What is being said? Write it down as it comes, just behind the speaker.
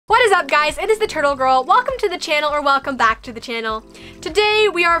is up, guys? It is the Turtle Girl. Welcome to the channel, or welcome back to the channel. Today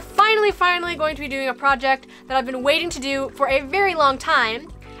we are finally going to be doing a project that I've been waiting to do for a very long time,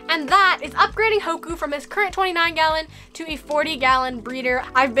 and that is upgrading Hoku from his current 29-gallon to a 40-gallon breeder.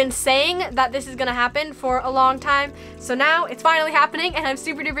 I've been saying that this is gonna happen for a long time, so now it's finally happening and I'm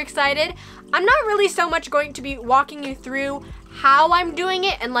super duper excited. I'm not really so much going to be walking you through how I'm doing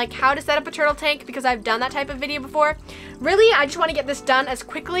it and like how to set up a turtle tank, because I've done that type of video before. Really, I just want to get this done as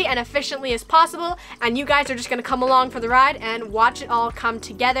quickly and efficiently as possible, and you guys are just going to come along for the ride and watch it all come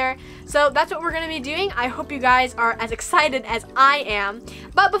together. So that's what we're going to be doing. I hope you guys are as excited as I am.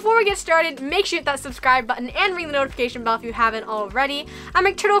 But before we get started, make sure you hit that subscribe button and ring the notification bell if you haven't already. I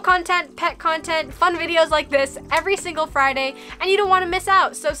make turtle content, pet content, fun videos like this every single Friday, and you don't want to miss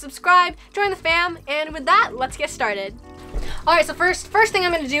out. So subscribe, join the fam, and with that, let's get started. Alright, so first thing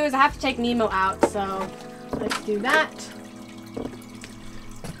I'm going to do is I have to take Nemo out, so let's do that.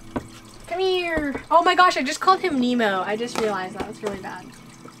 Come here. Oh my gosh, I just called him Nemo. I just realized that. That's really bad.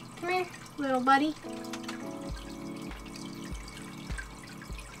 Come here, little buddy.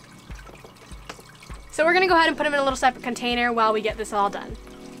 So we're going to go ahead and put him in a little separate container while we get this all done.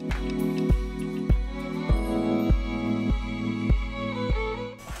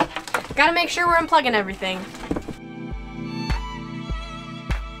 Gotta make sure we're unplugging everything.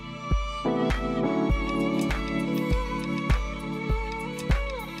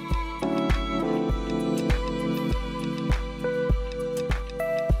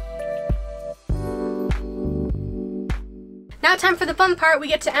 Now time for the fun part. We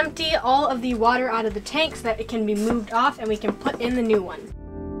get to empty all of the water out of the tank so that it can be moved off and we can put in the new one.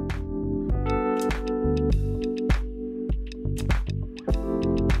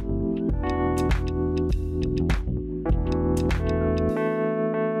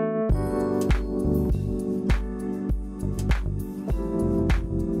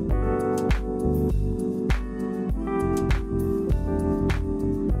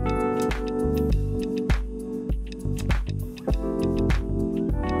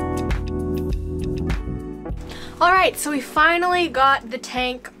 Alright, so we finally got the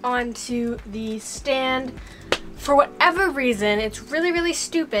tank onto the stand. For whatever reason, it's really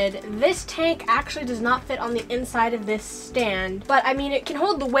stupid. This tank actually does not fit on the inside of this stand, but I mean, it can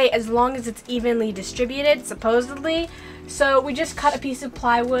hold the weight as long as it's evenly distributed, supposedly. So we just cut a piece of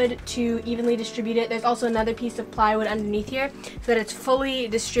plywood to evenly distribute it. There's also another piece of plywood underneath here so that it's fully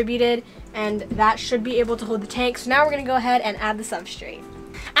distributed, and that should be able to hold the tank. So now we're going to go ahead and add the substrate.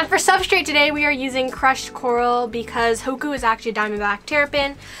 And for substrate today, we are using crushed coral because Hoku is actually a diamondback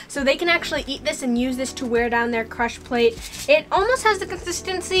terrapin, so they can actually eat this and use this to wear down their crushed plate. It almost has the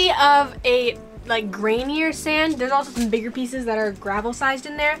consistency of a like grainier sand. There's also some bigger pieces that are gravel sized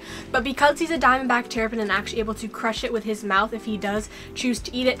in there, but because he's a diamondback terrapin and actually able to crush it with his mouth, if he does choose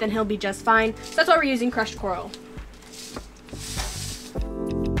to eat it, then he'll be just fine. So that's why we're using crushed coral.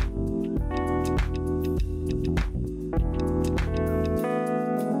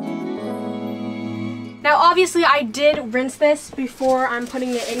 Now obviously I did rinse this before I'm putting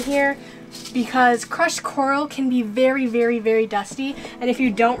it in here, because crushed coral can be very dusty, and if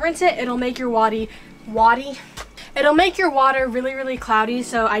you don't rinse it, it'll make your it'll make your water really cloudy.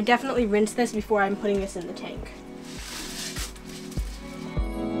 So I definitely rinse this before I'm putting this in the tank.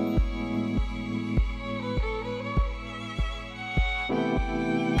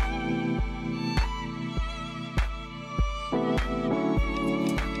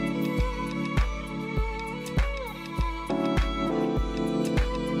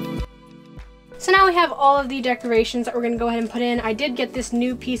 So now we have all of the decorations that we're going to go ahead and put in. I did get this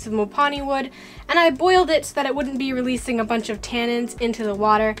new piece of mopani wood, and I boiled it so that it wouldn't be releasing a bunch of tannins into the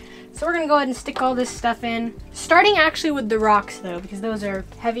water. So we're going to go ahead and stick all this stuff in, starting actually with the rocks though, because those are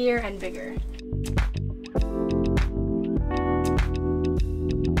heavier and bigger.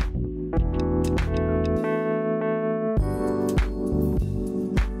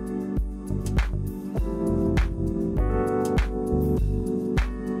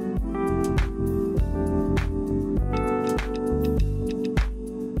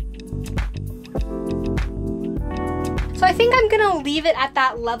 So I think I'm gonna leave it at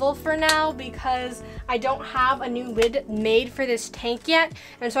that level for now, because I don't have a new lid made for this tank yet,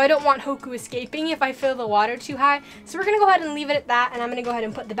 and so I don't want Hoku escaping if I fill the water too high. So we're gonna go ahead and leave it at that, and I'm gonna go ahead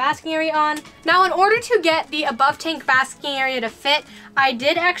and put the basking area on. Now, in order to get the above tank basking area to fit, I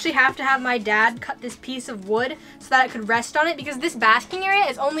did actually have to have my dad cut this piece of wood so that I could rest on it, because this basking area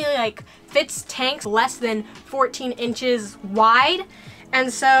is only like fits tanks less than 14 inches wide. And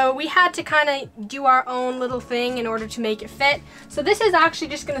so we had to kind of do our own little thing in order to make it fit. So this is actually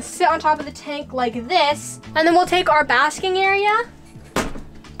just gonna sit on top of the tank like this. And then we'll take our basking area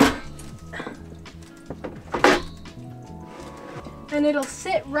and it'll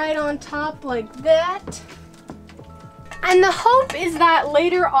sit right on top like that. And the hope is that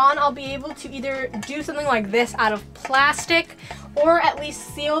later on I'll be able to either do something like this out of plastic or at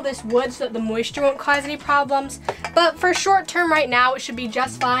least seal this wood so that the moisture won't cause any problems. But for short term right now, it should be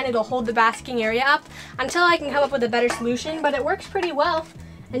just fine. It'll hold the basking area up until I can come up with a better solution, but it works pretty well.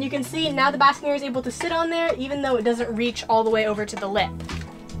 And you can see now the basking area is able to sit on there even though it doesn't reach all the way over to the lip.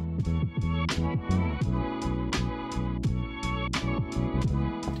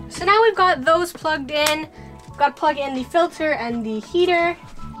 So now we've got those plugged in. Got to plug in the filter and the heater.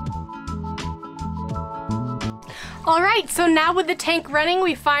 Alright, so now with the tank running,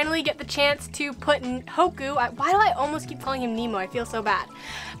 we finally get the chance to put Hoku. Why do I almost keep calling him Nemo? I feel so bad.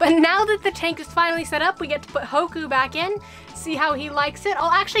 But now that the tank is finally set up, we get to put Hoku back in, see how he likes it.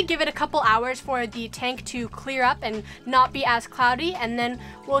 I'll actually give it a couple hours for the tank to clear up and not be as cloudy, and then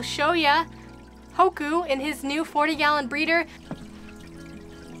we'll show ya Hoku in his new 40-gallon breeder.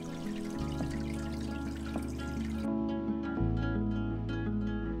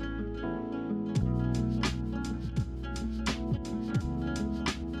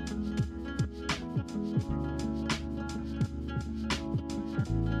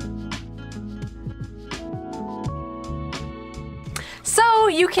 So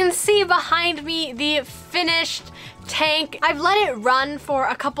you can see behind me the finished tank. I've let it run for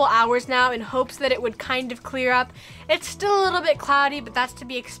a couple hours now in hopes that it would kind of clear up. It's still a little bit cloudy, but that's to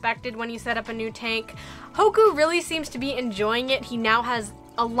be expected when you set up a new tank. Hoku really seems to be enjoying it. He now has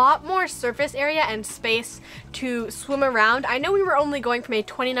a lot more surface area and space to swim around. I know we were only going from a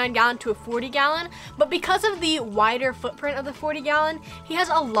 29-gallon to a 40-gallon, but because of the wider footprint of the 40-gallon, he has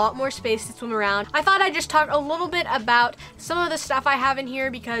a lot more space to swim around. I thought I'd just talk a little bit about some of the stuff I have in here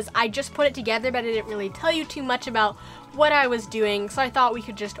because I just put it together, but I didn't really tell you too much about what I was doing, so I thought we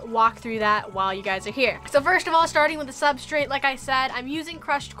could just walk through that while you guys are here. So first of all, starting with the substrate, like I said, I'm using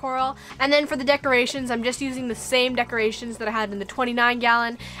crushed coral, and then for the decorations, I'm just using the same decorations that I had in the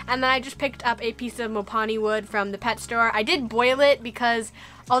 29-gallon, and then I just picked up a piece of Mopani wood from the pet store. I did boil it because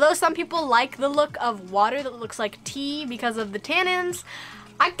although some people like the look of water that looks like tea because of the tannins,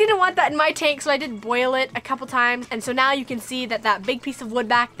 I didn't want that in my tank, so I did boil it a couple times. And so now you can see that that big piece of wood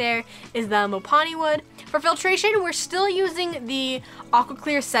back there is the Mopani wood. For filtration, we're still using the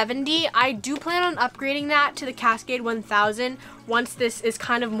AquaClear 70. I do plan on upgrading that to the Cascade 1000 once this is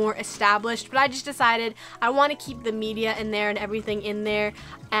kind of more established, but I just decided I want to keep the media in there and everything in there,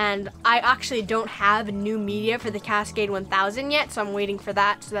 and I actually don't have new media for the Cascade 1000 yet, so I'm waiting for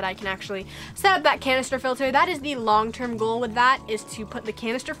that so that I can actually set up that canister filter. That is the long-term goal with that, is to put the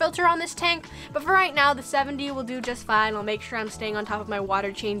canister filter on this tank, but for right now the 70 will do just fine. I'll make sure I'm staying on top of my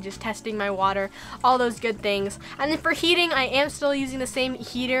water changes, testing my water, all those good things. And then for heating, I am still using the same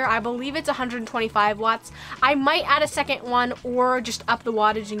heater. I believe it's 125 watts. I might add a second one or just up the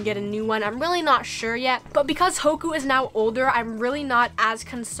wattage and get a new one. I'm really not sure yet, but because Hoku is now older, I'm really not as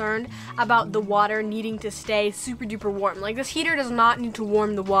concerned about the water needing to stay super duper warm. Like, this heater does not need to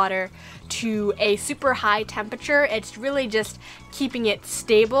warm the water to a super high temperature. It's really just keeping it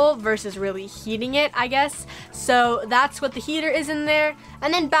stable versus really heating it, I guess. So that's what the heater is in there.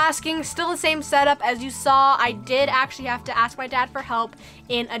 And then basking, still the same setup as you saw. I did actually have to ask my dad for help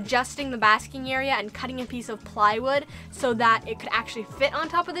in adjusting the basking area and cutting a piece of plywood so that it could actually fit on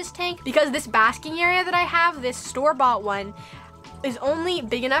top of this tank, because this basking area that I have, this store-bought one, is only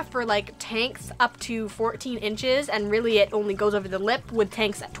big enough for like tanks up to 14 inches, and really it only goes over the lip with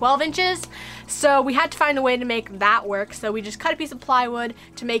tanks at 12 inches. So we had to find a way to make that work. So we just cut a piece of plywood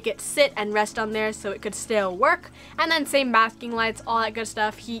to make it sit and rest on there so it could still work. And then same basking lights, all that good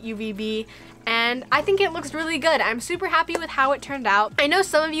stuff, heat, UVB. And I think it looks really good. I'm super happy with how it turned out. I know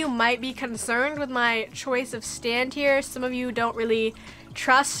some of you might be concerned with my choice of stand here. Some of you don't really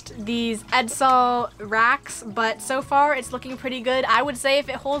trust these Edsol racks, but so far it's looking pretty good. I would say if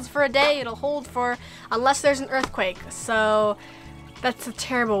it holds for a day, it'll hold for, unless there's an earthquake. So that's a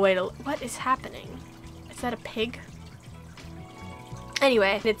terrible way to, what is happening? Is that a pig?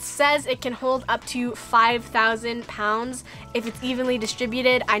 Anyway, it says it can hold up to 5,000 pounds if it's evenly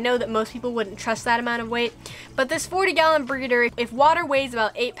distributed. I know that most people wouldn't trust that amount of weight, but this 40-gallon breeder, if water weighs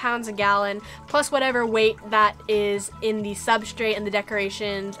about 8 pounds a gallon, plus whatever weight that is in the substrate and the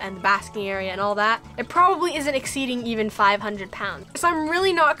decorations and the basking area and all that, it probably isn't exceeding even 500 pounds. So I'm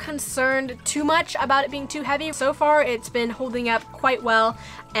really not concerned too much about it being too heavy. So far, it's been holding up quite well,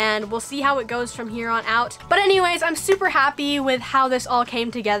 and we'll see how it goes from here on out. But anyways, I'm super happy with how this all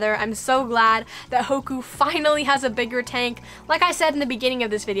came together. I'm so glad that Hoku finally has a bigger tank. Like I said in the beginning of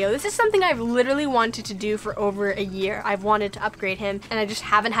this video, this is something I've literally wanted to do for over a year. I've wanted to upgrade him and I just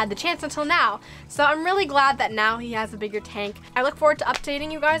haven't had the chance until now. So I'm really glad that now he has a bigger tank. I look forward to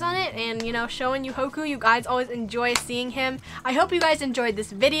updating you guys on it and, you know, showing you Hoku. You guys always enjoy seeing him. I hope you guys enjoyed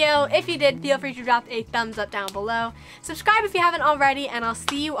this video. If you did, feel free to drop a thumbs up down below. Subscribe if you haven't already, and I'll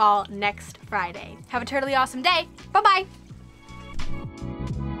see you all next Friday. Have a totally awesome day. Bye-bye.